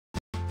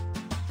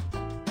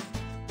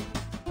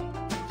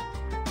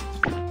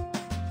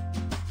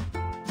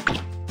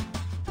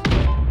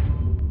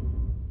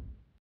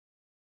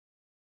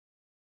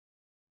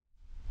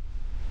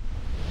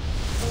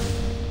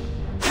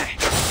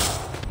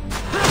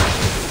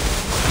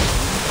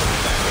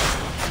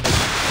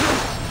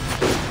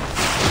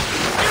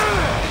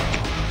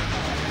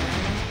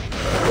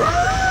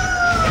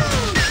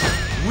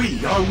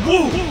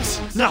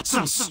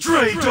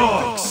Stray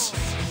dogs!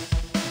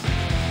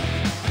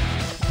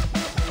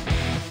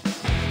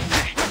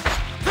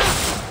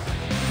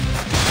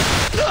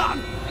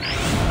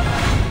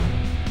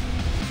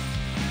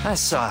 I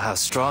saw how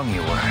strong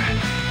you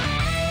were.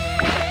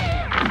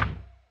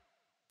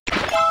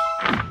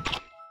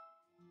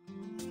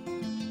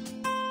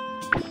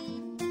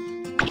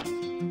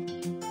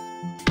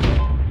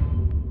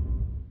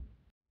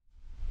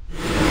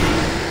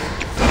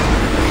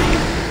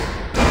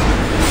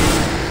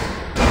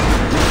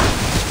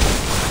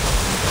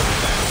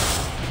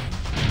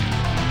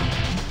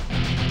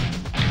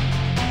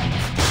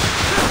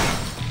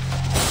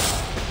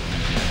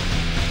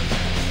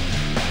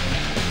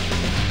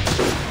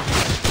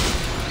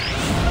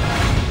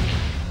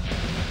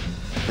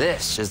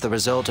 This is the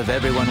result of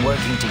everyone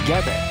working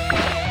together.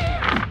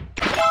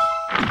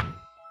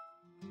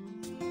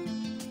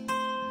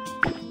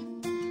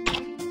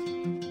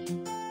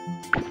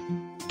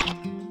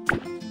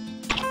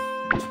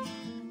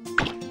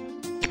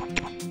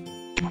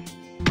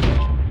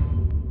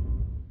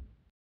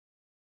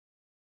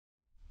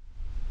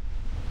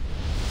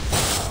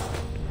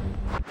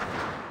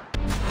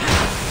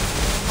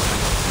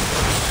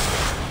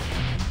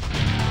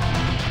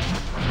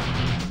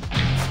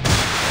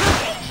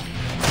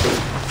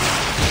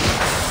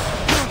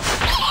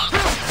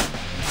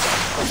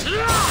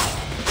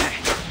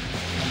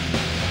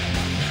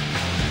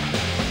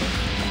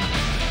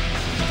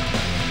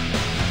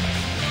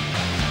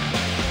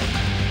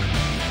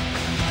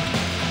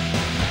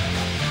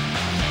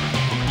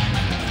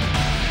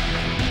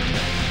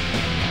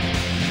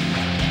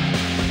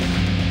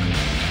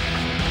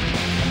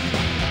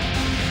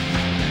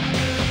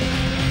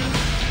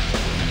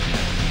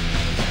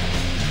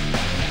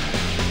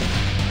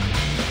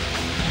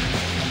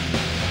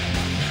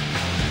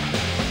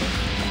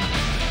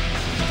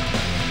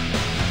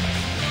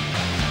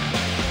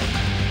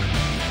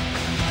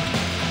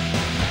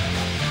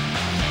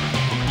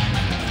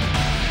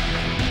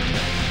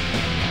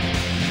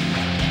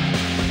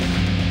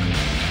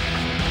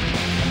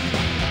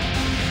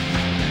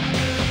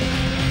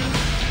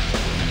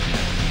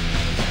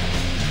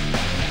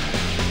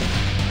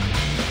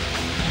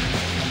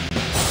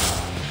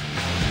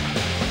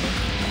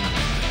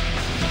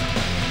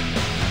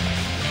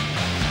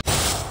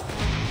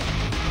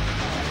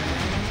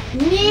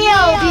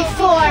 Kneel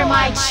before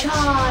my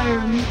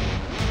charm!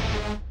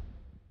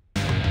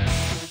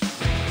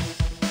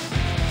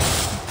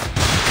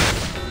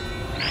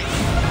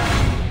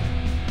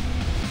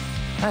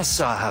 I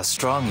saw how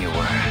strong you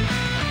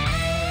were.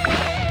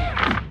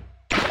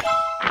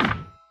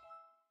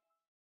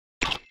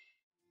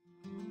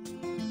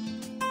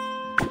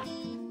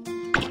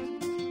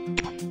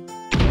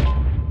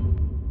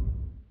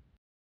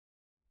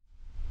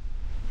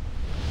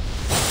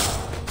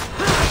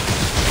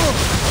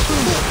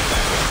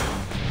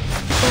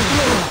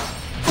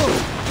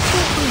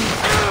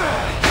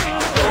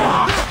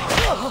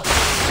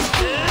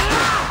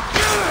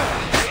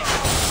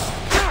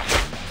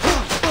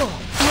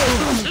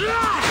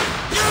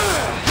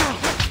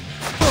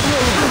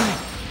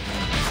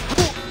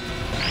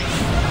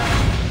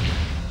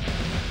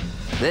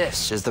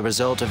 This is the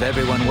result of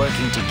everyone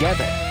working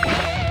together.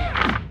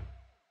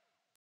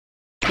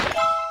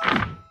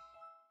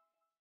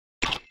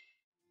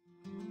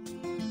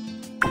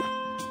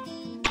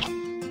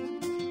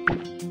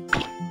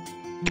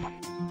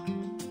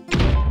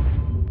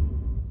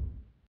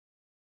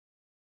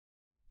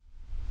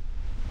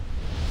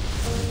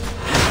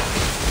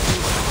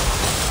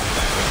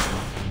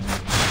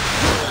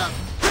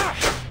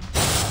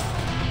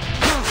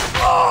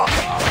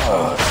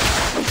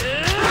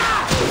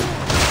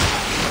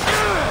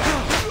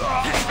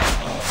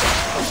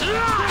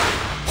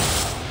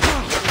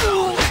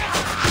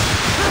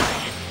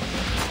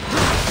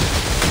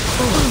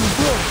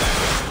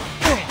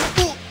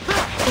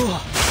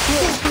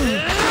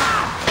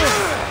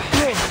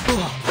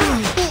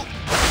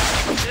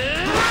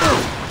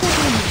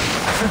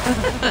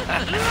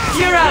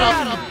 You're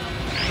out!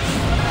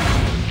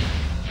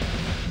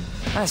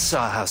 I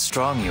saw how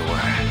strong you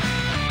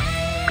were.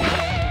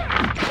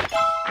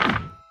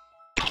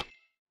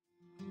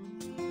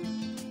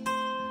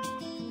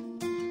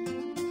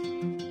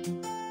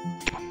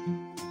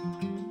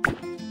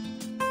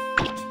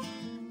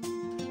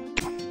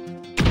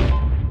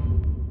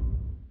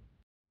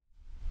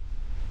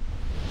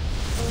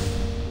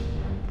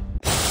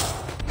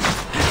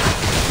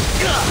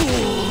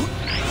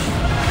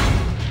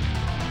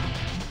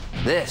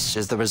 This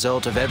is the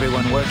result of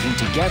everyone working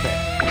together.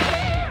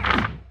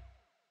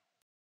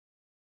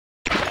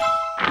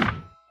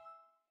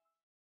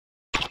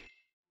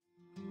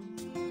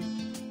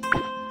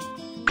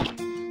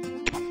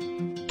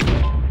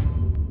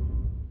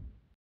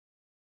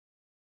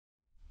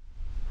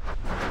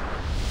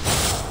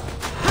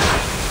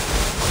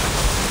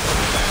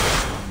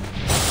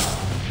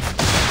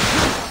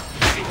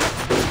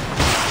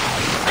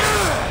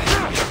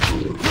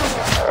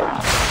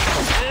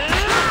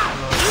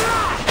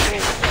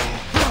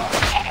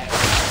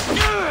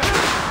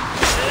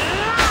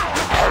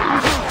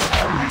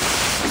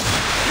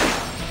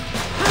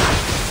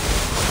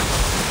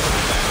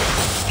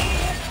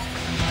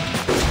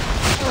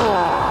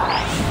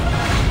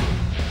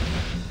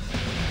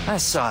 I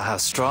saw how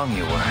strong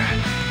you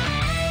were.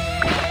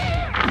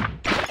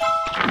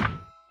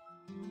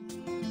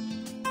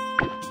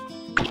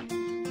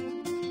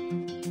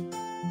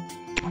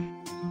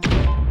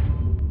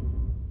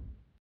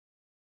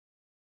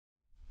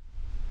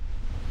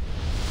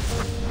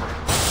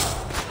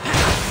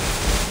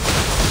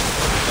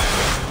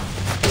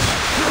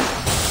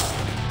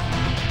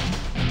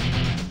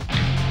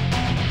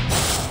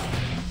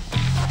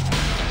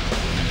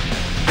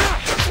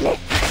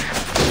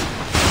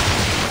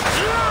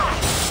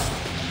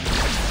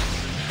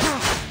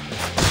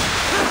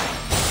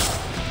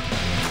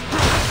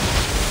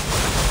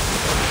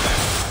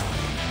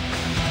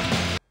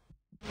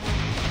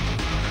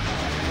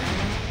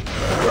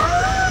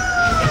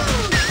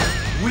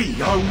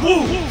 We are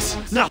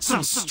wolves, not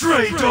some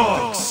stray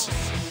dogs!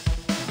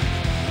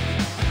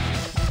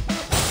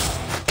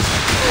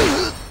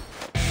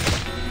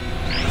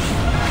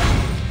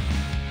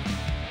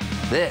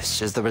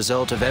 This is the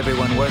result of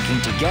everyone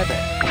working together.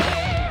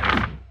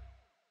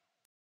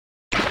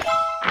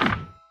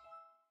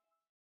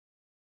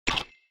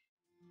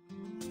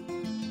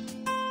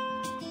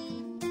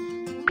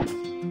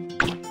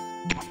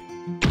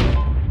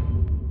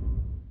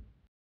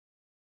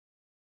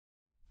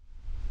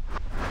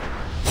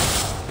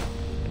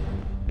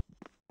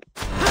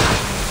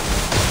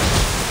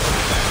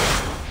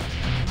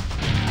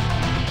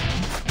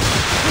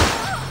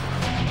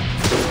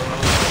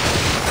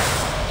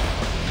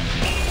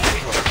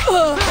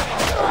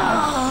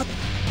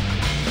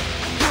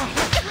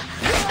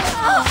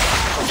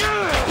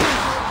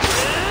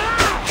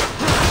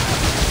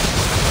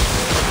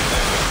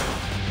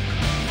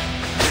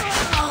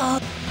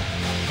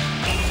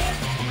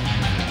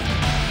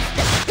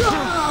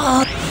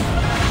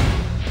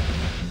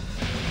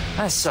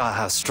 I saw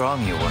how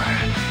strong you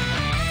were.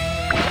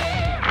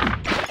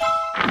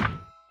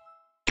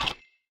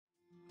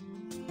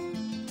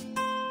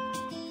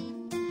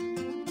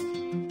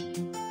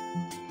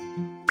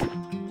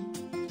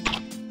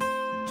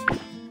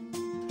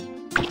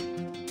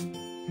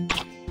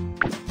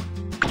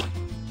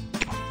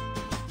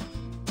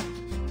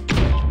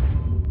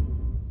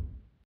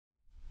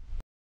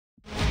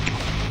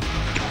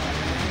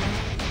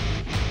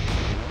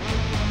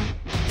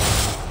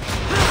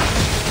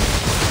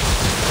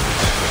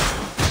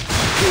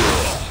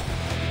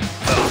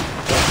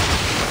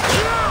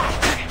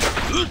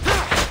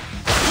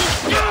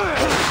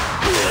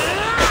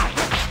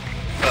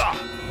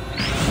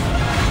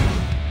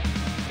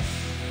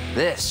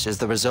 This is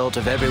the result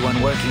of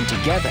everyone working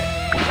together.